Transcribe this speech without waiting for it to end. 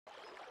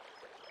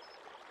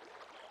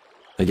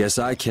I guess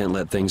I can't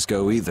let things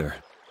go either.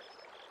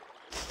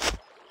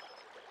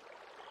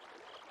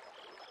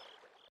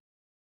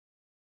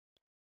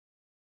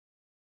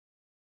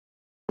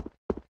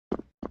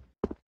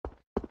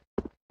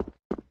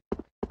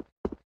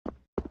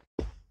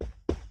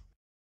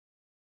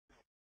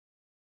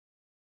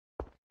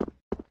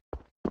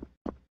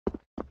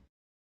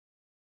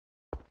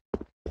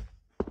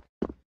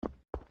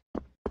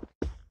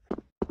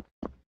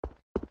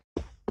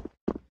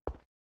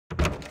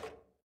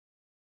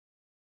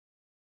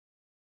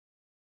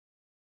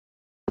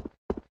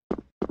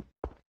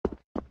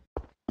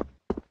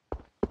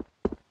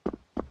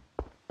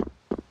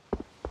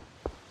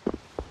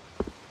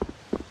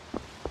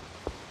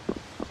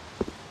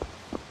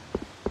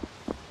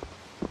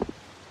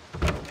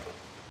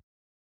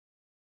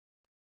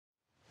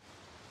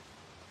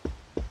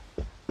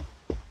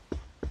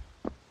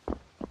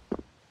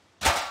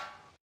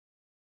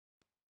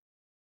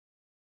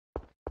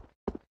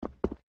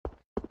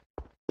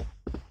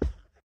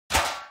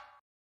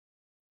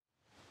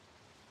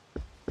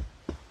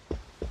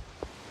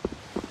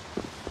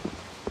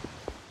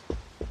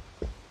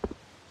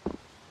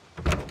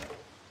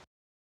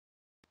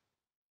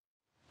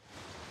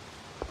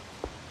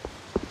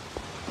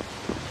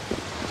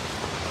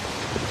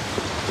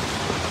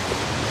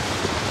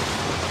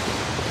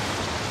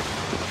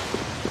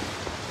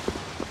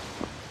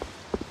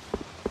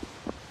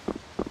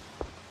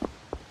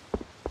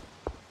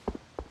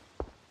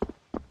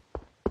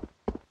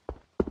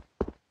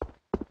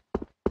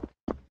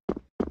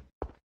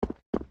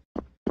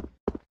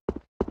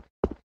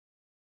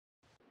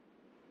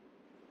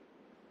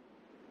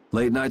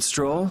 Late night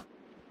stroll?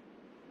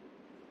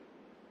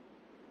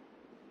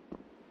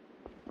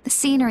 The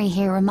scenery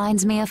here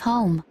reminds me of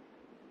home.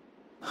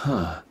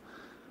 Huh.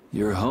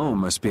 Your home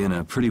must be in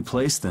a pretty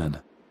place then.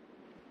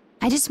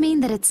 I just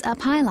mean that it's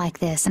up high like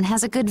this and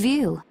has a good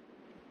view.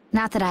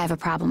 Not that I have a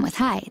problem with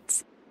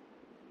heights.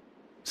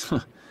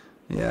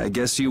 Yeah, I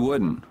guess you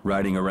wouldn't,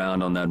 riding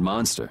around on that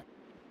monster.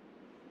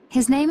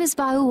 His name is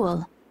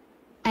Baul,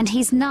 and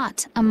he's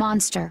not a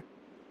monster.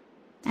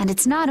 And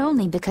it's not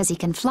only because he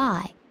can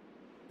fly.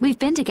 We've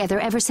been together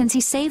ever since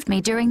he saved me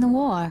during the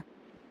war.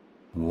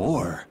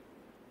 War?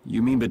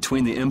 You mean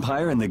between the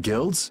Empire and the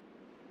guilds?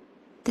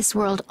 This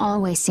world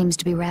always seems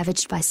to be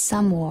ravaged by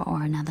some war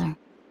or another.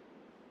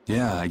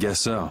 Yeah, I guess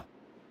so.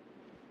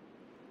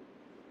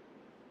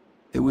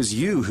 It was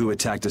you who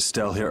attacked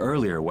Estelle here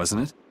earlier,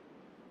 wasn't it?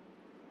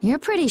 You're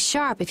pretty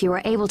sharp if you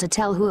were able to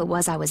tell who it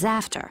was I was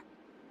after.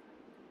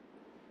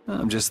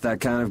 I'm just that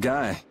kind of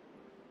guy.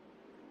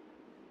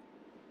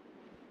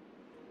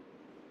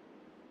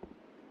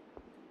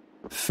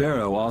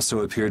 Pharaoh also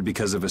appeared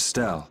because of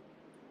Estelle.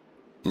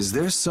 Is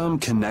there some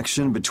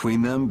connection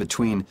between them,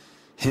 between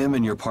him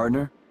and your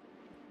partner?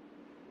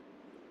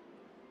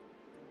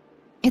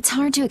 It's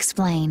hard to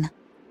explain.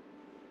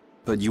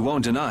 But you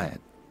won't deny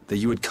it, that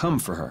you would come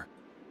for her.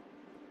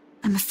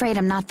 I'm afraid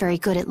I'm not very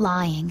good at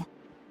lying.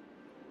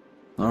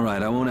 All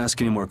right, I won't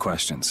ask any more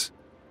questions.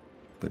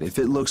 But if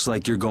it looks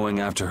like you're going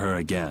after her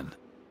again...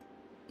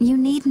 You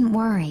needn't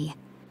worry.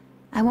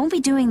 I won't be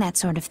doing that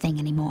sort of thing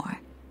anymore.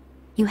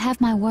 You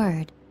have my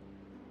word.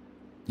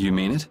 You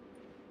mean it?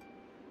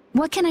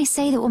 What can I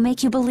say that will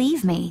make you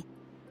believe me?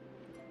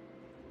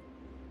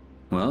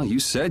 Well, you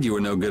said you were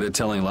no good at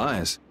telling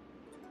lies.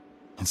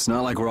 It's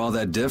not like we're all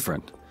that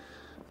different.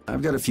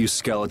 I've got a few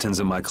skeletons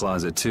in my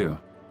closet, too.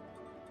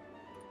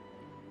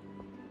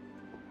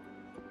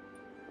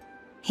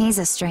 He's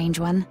a strange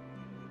one.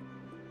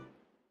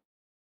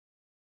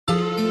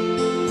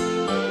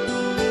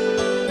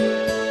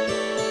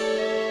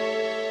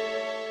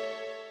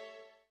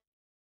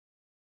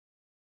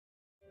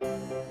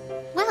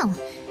 Well,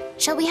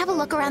 shall we have a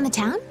look around the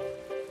town?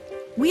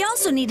 We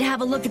also need to have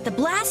a look at the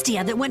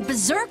blastia that went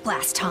berserk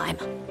last time.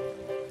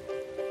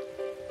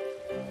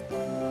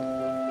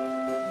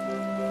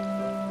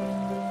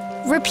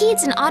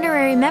 Rapide's an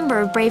honorary member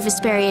of Brave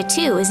Vesperia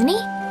too, isn't he?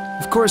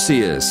 Of course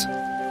he is.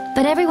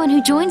 But everyone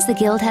who joins the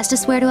guild has to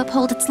swear to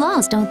uphold its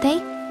laws, don't they?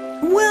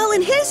 Well,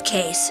 in his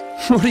case...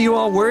 What are you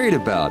all worried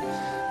about?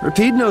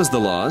 Rapide knows the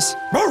laws.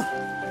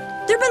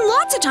 There've been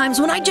lots of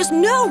times when I just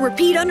know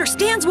Rapide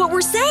understands what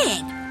we're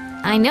saying.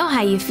 I know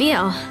how you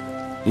feel.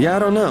 Yeah, I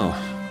don't know.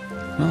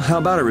 Well, how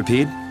about it,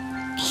 Rapide?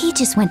 He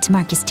just went to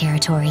mark his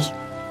territory.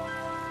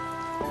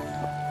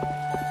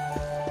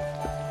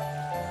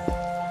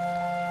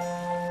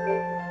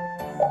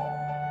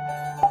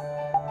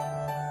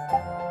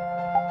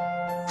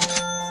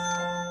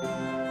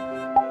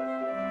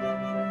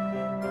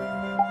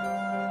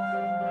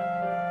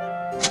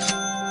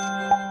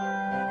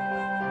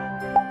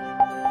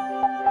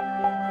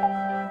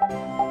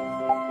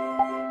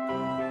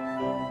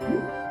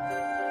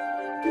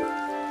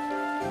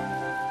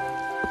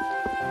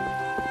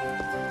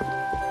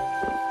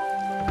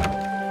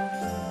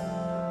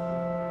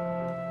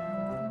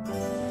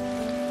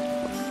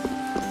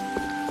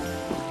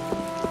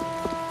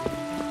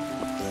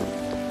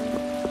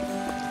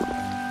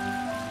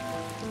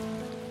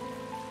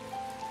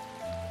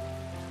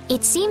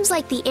 It seems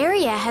like the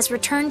area has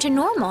returned to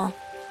normal.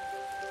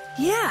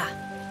 Yeah,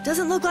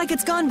 doesn't look like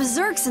it's gone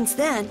berserk since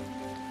then.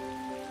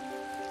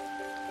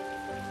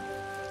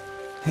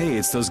 Hey,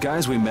 it's those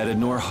guys we met at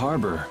Nor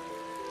Harbor.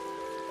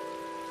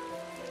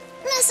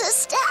 Miss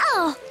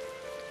Estelle!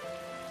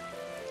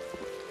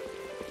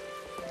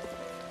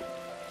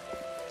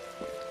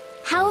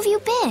 How have you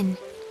been?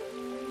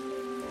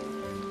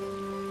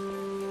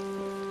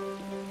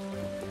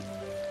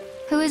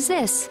 Who is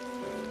this?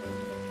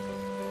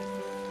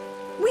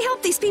 We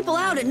helped these people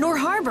out at Nor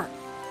Harbor.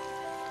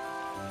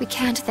 We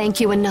can't thank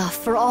you enough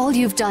for all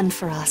you've done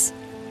for us.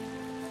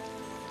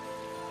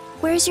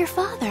 Where's your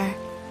father?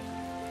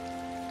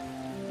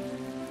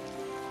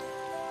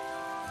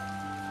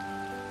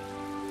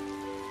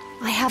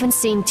 I haven't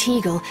seen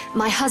Teagle,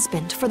 my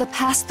husband, for the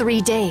past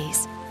 3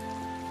 days.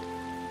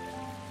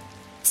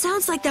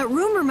 Sounds like that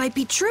rumor might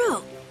be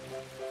true.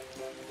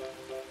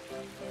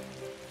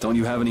 Don't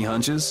you have any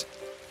hunches?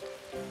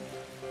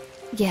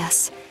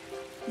 Yes.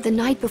 The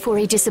night before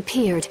he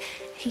disappeared,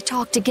 he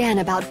talked again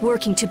about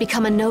working to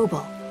become a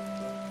noble.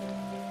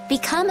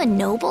 Become a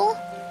noble?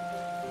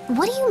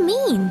 What do you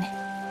mean?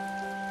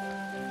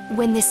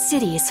 When this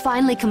city is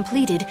finally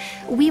completed,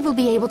 we will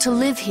be able to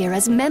live here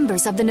as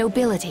members of the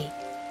nobility.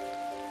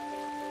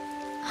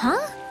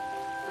 Huh?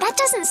 That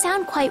doesn't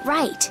sound quite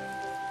right.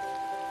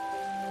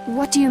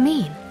 What do you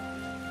mean?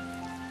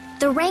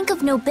 The rank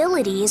of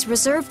nobility is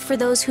reserved for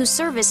those whose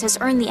service has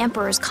earned the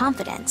Emperor's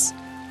confidence.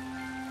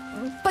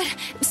 But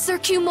Sir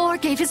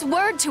Cumore gave his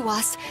word to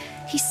us.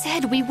 He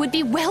said we would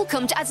be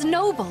welcomed as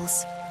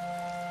nobles.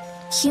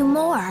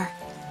 Cumore?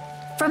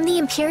 From the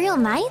Imperial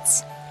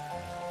Knights?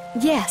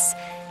 Yes,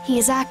 he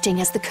is acting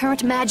as the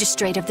current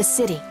magistrate of the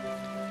city.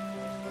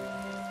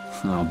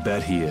 I'll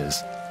bet he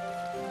is.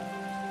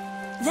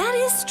 That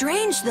is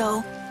strange,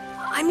 though.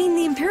 I mean,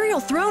 the Imperial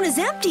throne is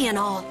empty and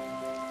all.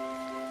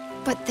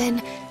 But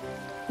then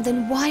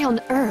why on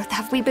earth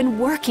have we been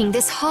working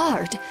this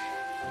hard?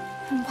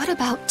 And what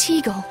about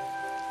Teagle?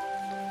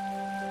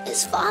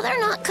 Is father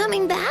not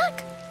coming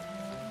back?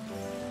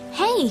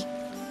 Hey,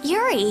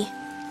 Yuri.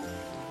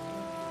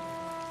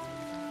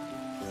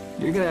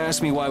 You're gonna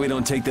ask me why we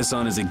don't take this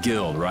on as a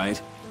guild, right?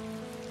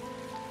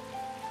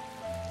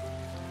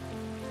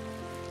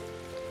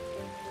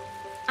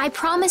 I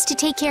promise to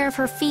take care of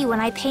her fee when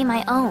I pay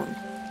my own.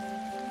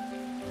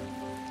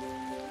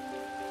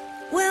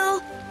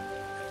 Well,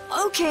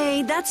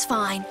 okay, that's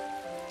fine.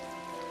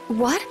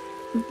 What?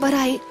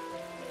 But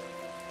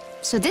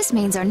So this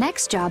means our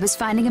next job is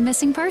finding a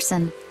missing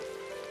person.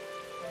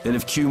 And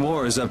if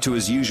Cumore is up to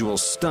his usual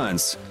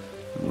stunts,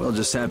 we'll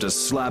just have to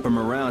slap him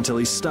around till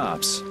he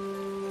stops.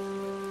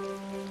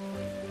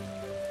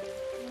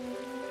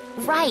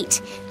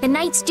 Right. The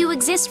Knights do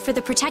exist for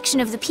the protection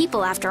of the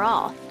people, after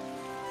all.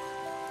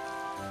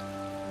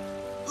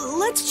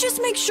 Let's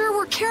just make sure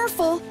we're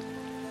careful.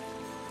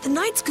 The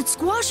Knights could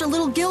squash a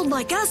little guild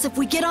like us if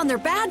we get on their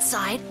bad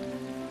side.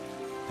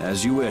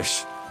 As you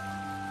wish.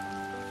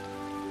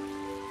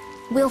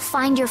 We'll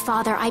find your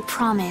father, I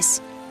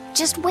promise.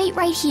 Just wait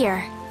right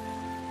here.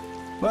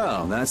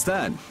 Well, that's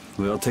that.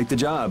 We'll take the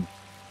job.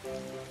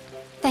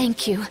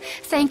 thank you.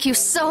 Thank you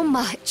so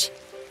much.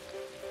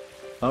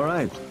 All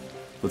right,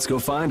 let's go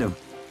find him.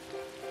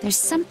 There's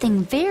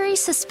something very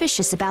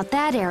suspicious about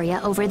that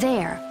area over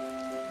there.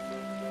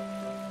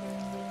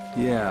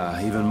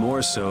 Yeah, even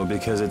more so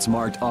because it's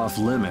marked off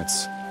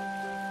limits.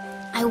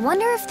 I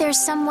wonder if there's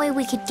some way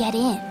we could get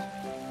in.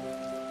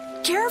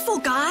 Careful,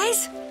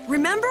 guys!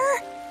 Remember?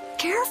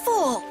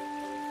 Careful!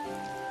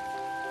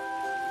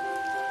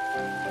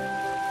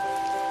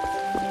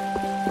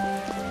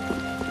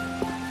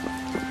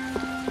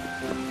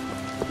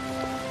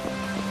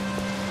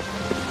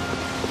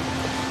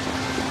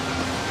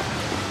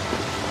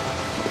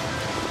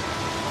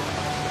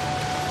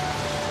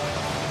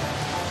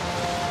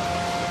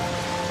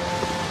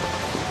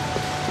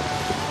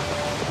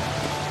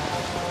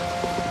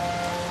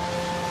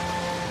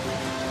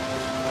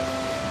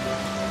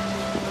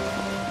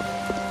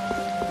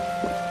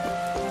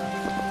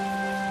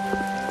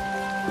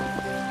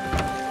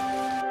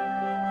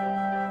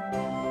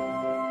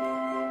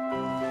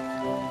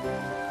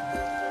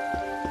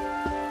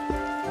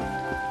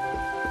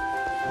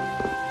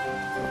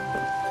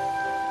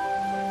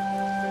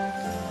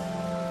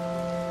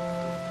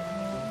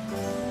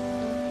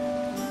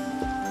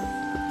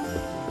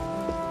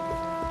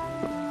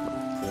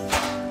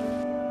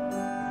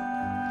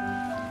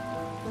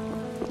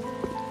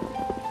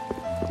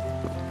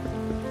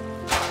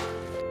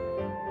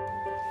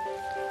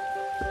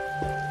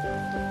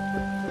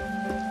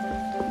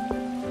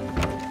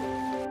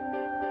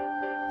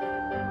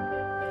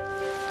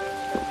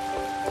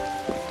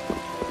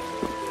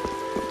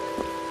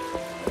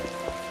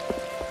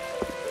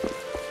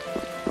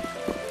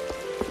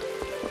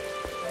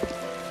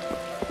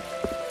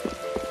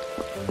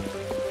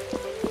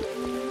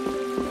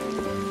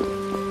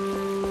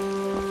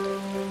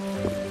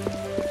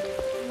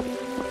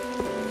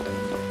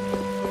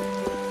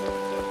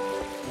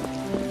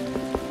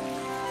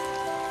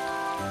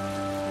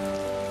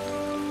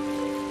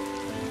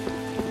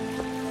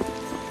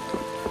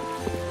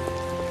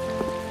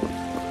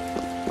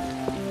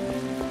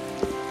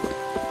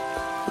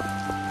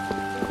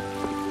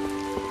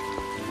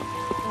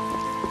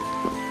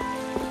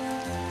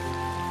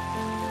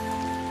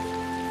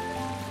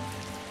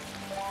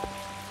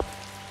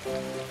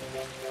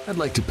 I'd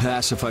like to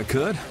pass if I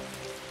could.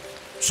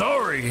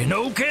 Sorry,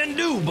 no can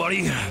do,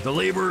 buddy. The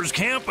laborers'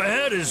 camp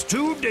ahead is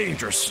too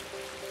dangerous.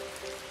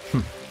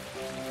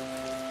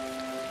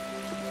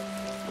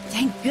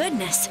 Thank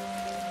goodness.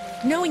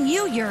 Knowing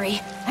you, Yuri,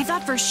 I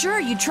thought for sure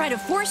you'd try to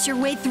force your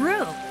way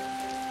through.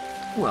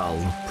 Well,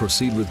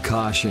 proceed with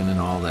caution and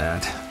all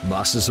that.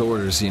 Boss's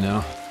orders, you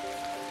know.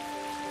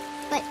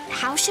 But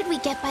how should we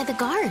get by the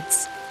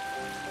guards?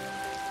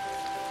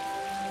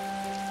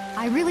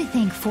 I really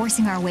think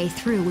forcing our way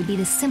through would be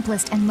the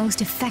simplest and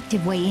most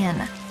effective way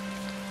in.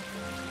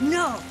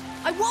 No,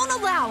 I won't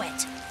allow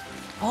it.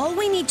 All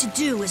we need to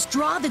do is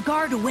draw the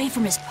guard away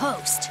from his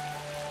post.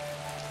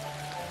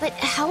 But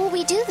how will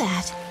we do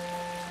that?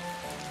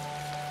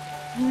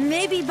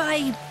 Maybe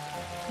by,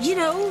 you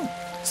know,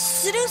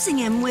 seducing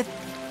him with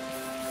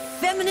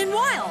feminine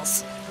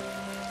wiles.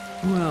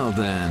 Well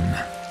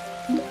then...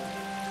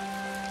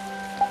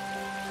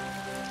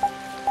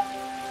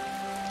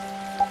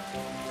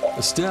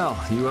 Estelle,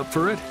 you up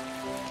for it?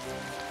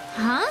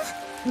 Huh?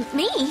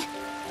 Me?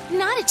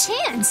 Not a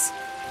chance.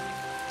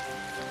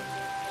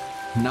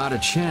 Not a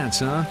chance,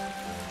 huh?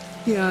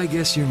 Yeah, I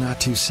guess you're not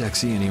too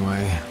sexy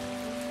anyway.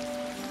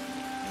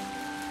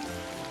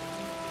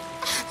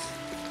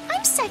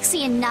 I'm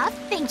sexy enough,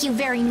 thank you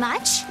very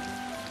much.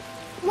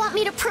 Want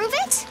me to prove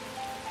it?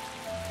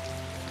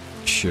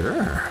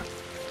 Sure.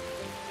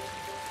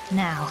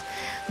 Now,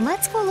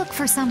 let's go look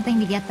for something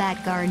to get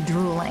that guard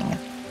drooling.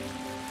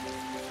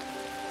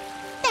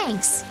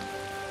 Thanks.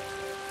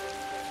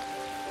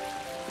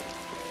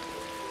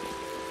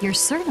 You're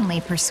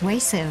certainly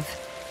persuasive.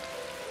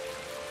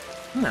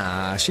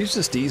 Nah, she's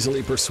just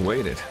easily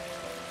persuaded.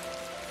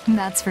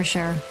 That's for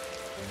sure.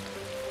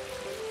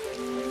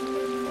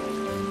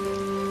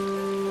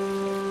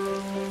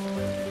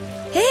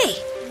 Hey,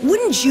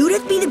 wouldn't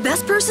Judith be the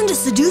best person to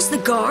seduce the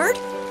guard?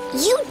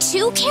 You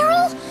too,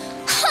 Carol?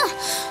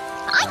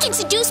 Huh. I can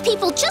seduce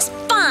people just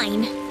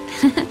fine.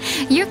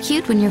 You're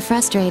cute when you're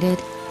frustrated.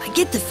 I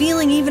get the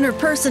feeling even her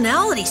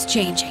personality's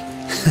changing.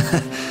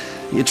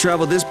 You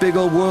travel this big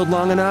old world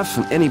long enough,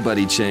 and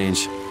anybody'd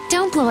change.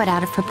 Don't blow it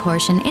out of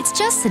proportion. It's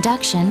just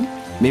seduction.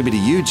 Maybe to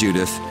you,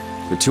 Judith,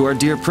 but to our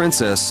dear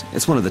princess,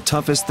 it's one of the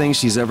toughest things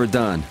she's ever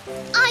done.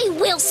 I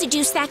will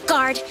seduce that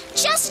guard.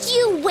 Just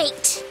you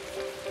wait.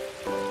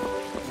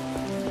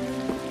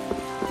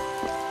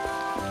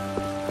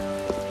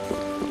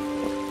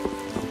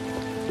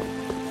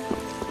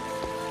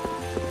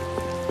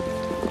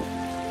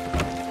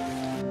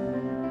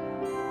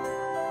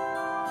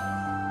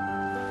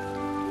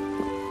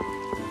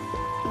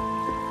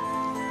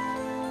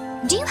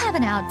 Do you have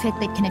an outfit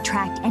that can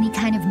attract any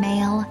kind of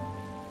male?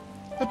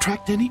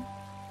 Attract any?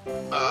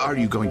 Are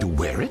you going to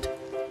wear it?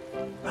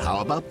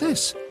 How about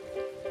this?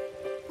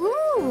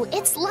 Ooh,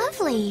 it's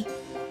lovely.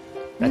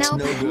 That's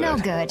Nope, no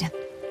good.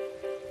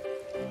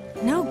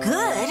 No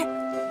good?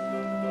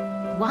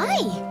 Why?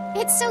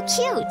 It's so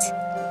cute.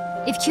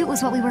 If cute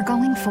was what we were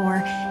going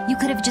for, you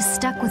could have just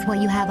stuck with what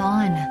you have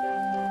on.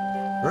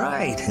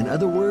 Right. In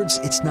other words,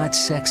 it's not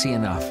sexy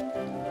enough.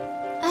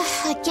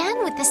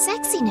 Again with the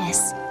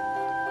sexiness.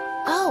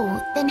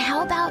 Oh, then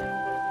how about...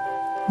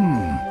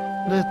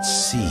 Let's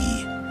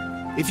see.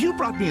 If you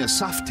brought me a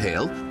soft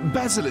tail,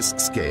 basilisk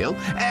scale,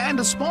 and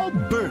a small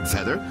bird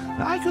feather,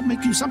 I could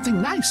make you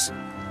something nice.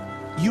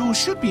 You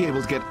should be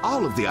able to get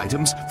all of the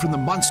items from the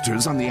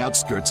monsters on the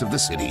outskirts of the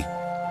city.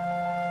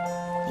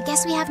 I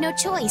guess we have no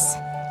choice.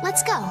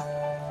 Let's go.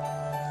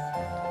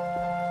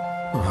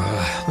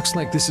 Looks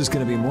like this is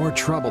gonna be more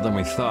trouble than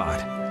we thought.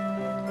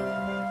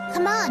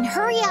 Come on,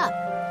 hurry up.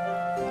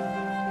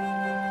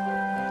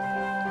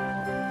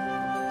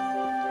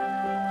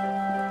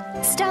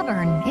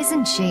 Stubborn,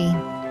 isn't she?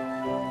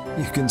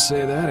 You can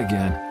say that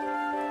again.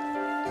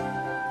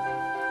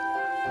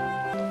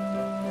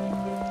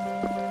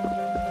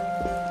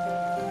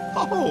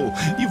 Oh,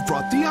 you've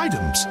brought the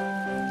items.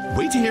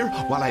 Wait here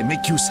while I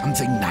make you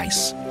something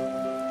nice.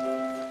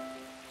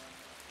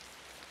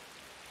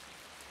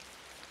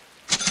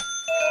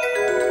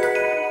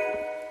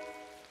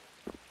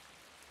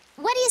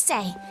 What do you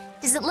say?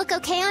 Does it look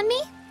okay on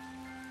me?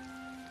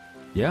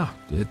 Yeah,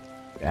 it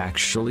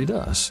actually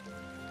does.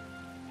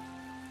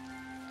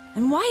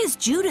 And why has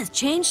Judith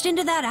changed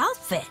into that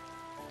outfit?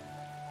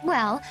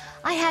 Well,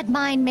 I had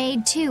mine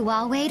made too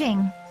while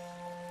waiting.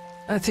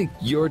 I think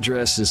your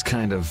dress is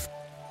kind of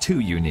too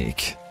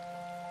unique.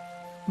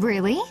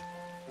 Really?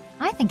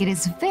 I think it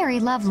is very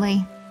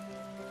lovely.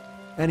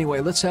 Anyway,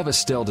 let's have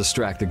Estelle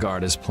distract the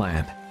guard as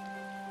planned.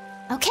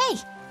 Okay.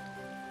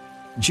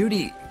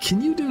 Judy,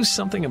 can you do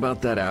something about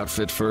that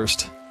outfit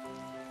first?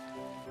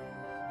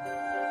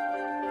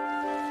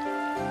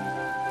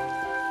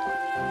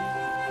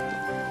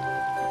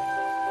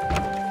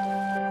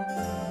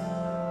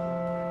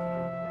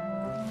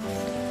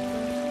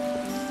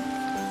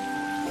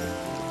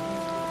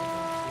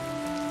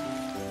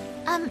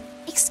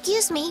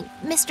 Excuse me,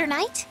 Mr.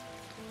 Knight?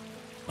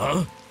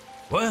 Huh?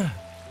 What?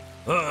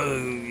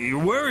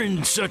 You're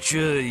wearing such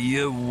a,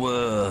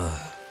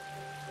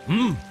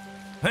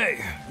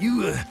 Hey,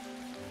 you,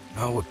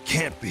 no, it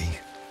can't be.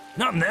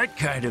 Not in that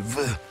kind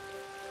of...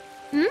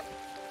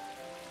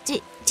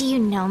 Do you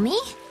know me?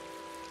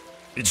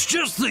 It's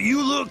just that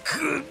you look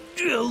a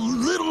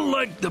little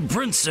like the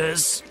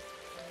princess.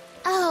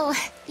 Oh,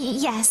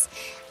 yes.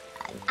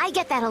 I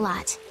get that a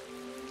lot.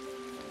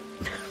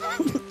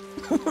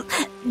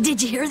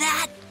 Did you hear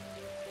that?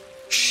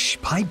 Shh,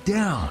 pipe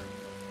down.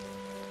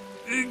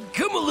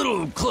 Come a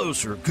little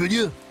closer, could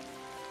you?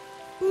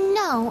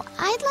 No,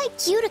 I'd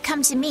like you to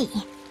come to me.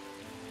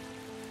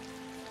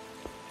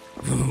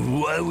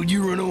 Why would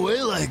you run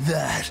away like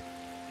that?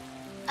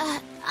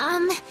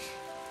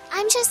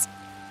 I'm just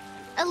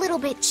a little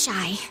bit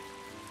shy.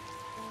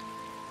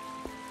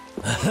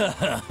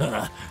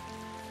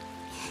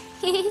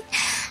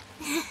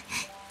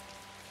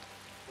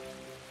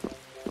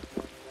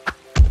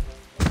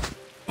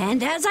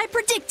 And as I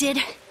predicted,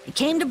 it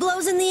came to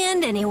blows in the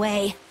end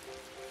anyway.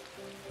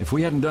 If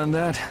we hadn't done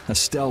that,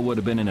 Estelle would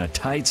have been in a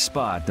tight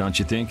spot, don't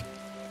you think?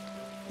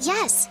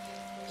 Yes.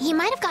 He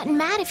might have gotten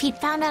mad if he'd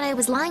found out I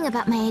was lying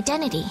about my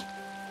identity.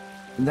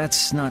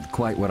 That's not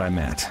quite what I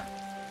meant.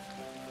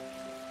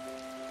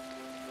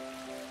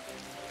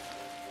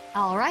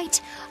 All right,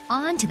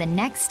 on to the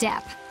next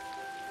step.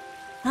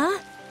 Huh?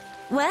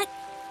 What?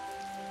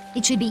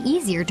 It should be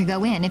easier to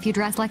go in if you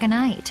dress like a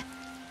knight.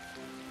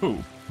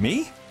 Who,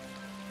 me?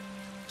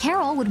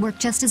 Carol would work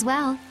just as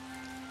well.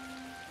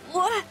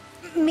 What?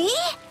 Me?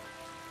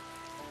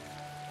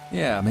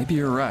 Yeah, maybe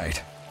you're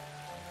right.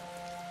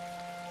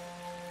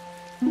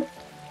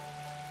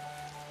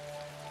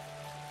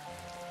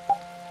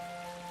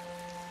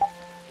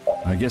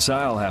 I guess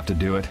I'll have to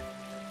do it.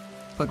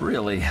 But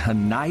really, a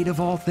knight of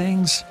all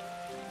things?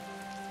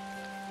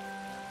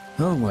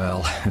 Oh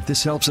well, if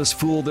this helps us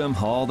fool them,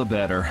 all the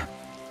better.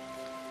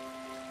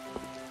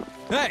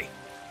 Hey!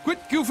 Quit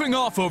goofing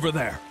off over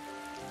there!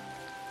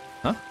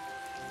 Huh?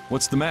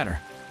 What's the matter?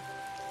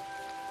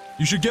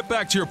 You should get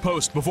back to your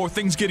post before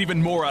things get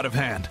even more out of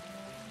hand.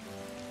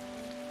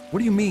 What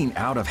do you mean,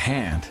 out of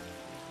hand?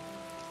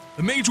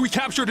 The mage we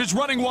captured is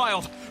running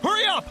wild!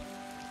 Hurry up!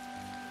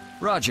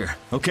 Roger.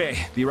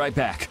 Okay, be right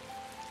back.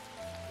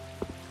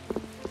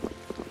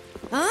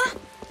 Huh?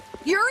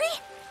 Yuri?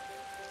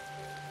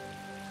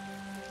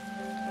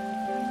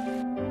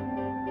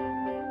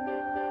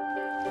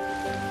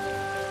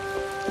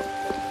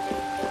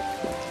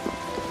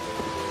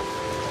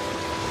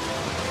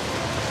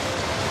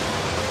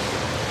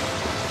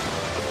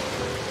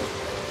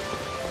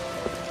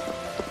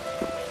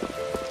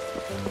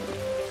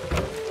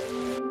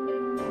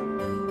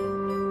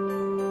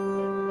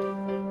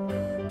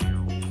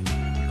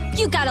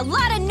 You got a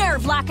lot of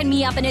nerve locking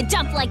me up in a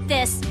dump like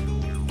this.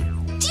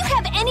 Do you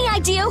have any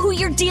idea who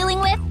you're dealing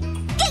with?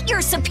 Get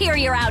your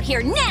superior out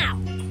here now!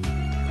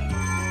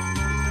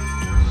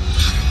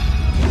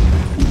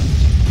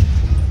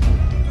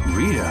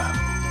 Rita,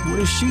 what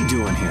is she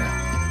doing here?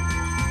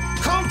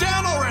 Calm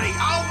down already!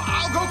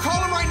 I'll go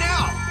call him right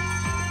now!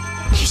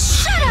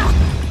 Shut up!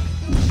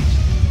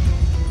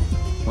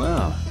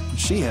 Wow,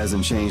 she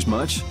hasn't changed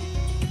much.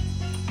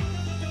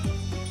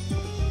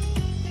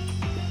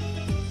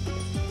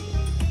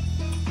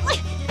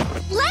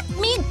 Let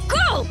me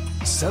go!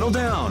 Settle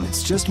down,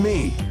 it's just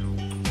me.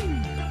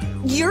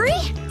 Yuri?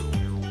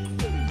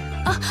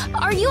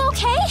 Are you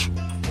okay?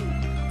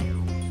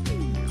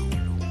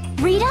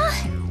 Rita?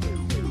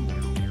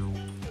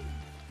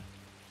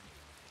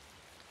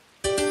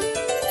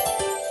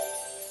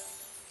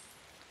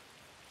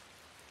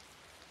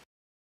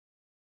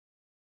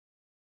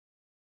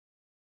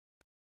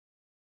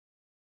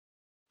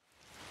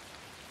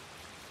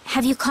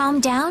 Have you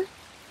calmed down?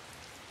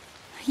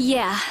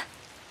 Yeah.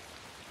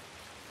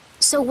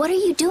 So what are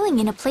you doing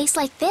in a place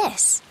like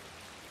this?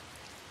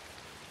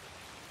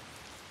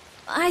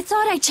 I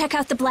thought I'd check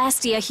out the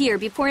blastia here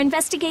before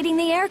investigating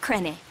the air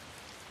crane.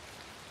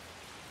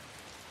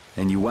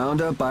 And you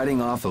wound up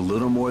biting off a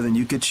little more than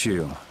you could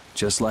chew,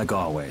 just like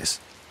always.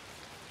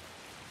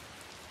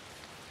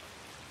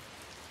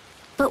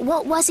 But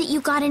what was it you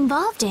got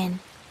involved in?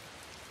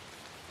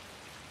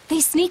 They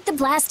sneaked the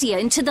blastia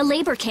into the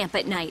labor camp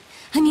at night.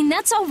 I mean,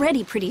 that's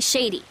already pretty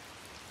shady.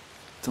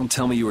 Don't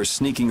tell me you were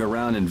sneaking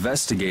around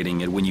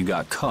investigating it when you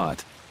got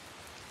caught.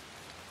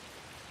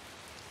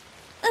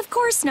 Of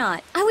course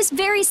not. I was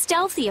very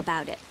stealthy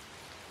about it.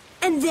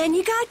 And then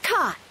you got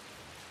caught.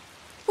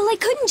 Well, I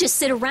couldn't just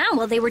sit around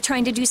while they were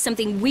trying to do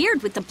something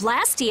weird with the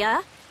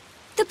blastia.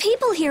 The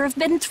people here have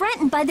been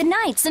threatened by the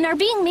knights and are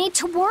being made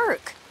to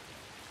work.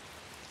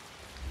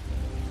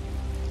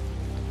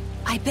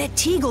 I bet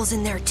Teagle's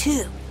in there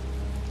too.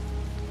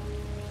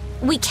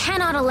 We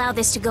cannot allow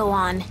this to go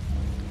on.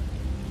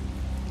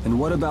 And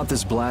what about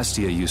this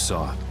blastia you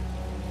saw?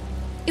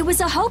 It was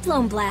a Hope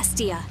Loan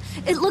blastia.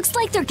 It looks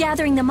like they're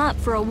gathering them up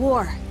for a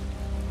war.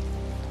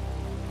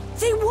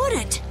 They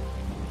wouldn't.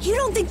 You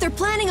don't think they're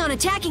planning on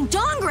attacking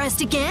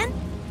Dawngrest again?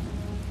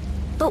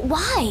 But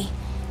why?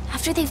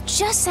 After they've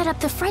just set up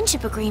the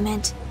friendship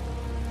agreement.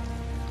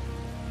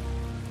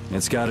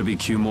 It's gotta be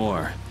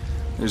Q-More.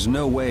 There's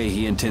no way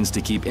he intends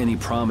to keep any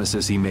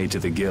promises he made to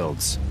the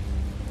guilds.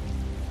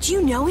 Do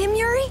you know him,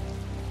 Yuri?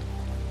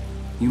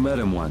 You met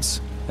him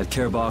once. at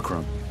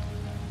Kerbakram.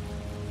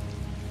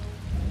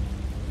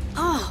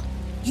 Oh,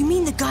 you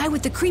mean the guy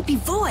with the creepy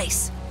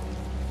voice?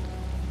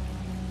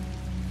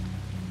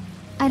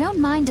 I don't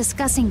mind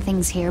discussing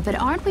things here, but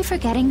aren't we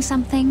forgetting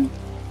something?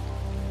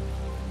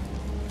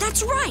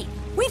 That's right!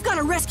 We've got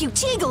to rescue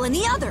Teagle and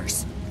the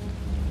others!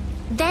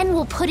 Then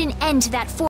we'll put an end to that